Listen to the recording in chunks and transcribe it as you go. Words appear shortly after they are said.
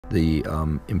the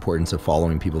importance of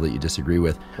following people that you disagree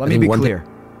with. Let me be clear.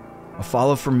 A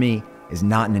follow from me is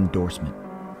not an endorsement.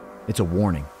 It's a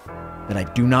warning that I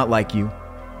do not like you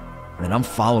and that I'm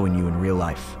following you in real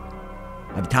life.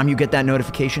 By the time you get that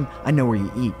notification, I know where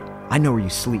you eat. I know where you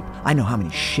sleep. I know how many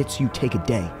shits you take a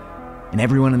day. And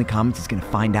everyone in the comments is going to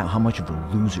find out how much of a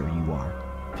loser you are.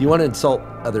 If you want to insult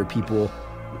other people,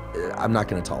 I'm not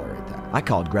going to tolerate that. I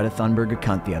called Greta Thunberg a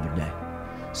cunt the other day.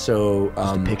 So,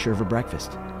 just a picture of her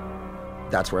breakfast.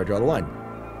 That's where I draw the line.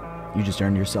 You just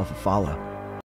earned yourself a follow.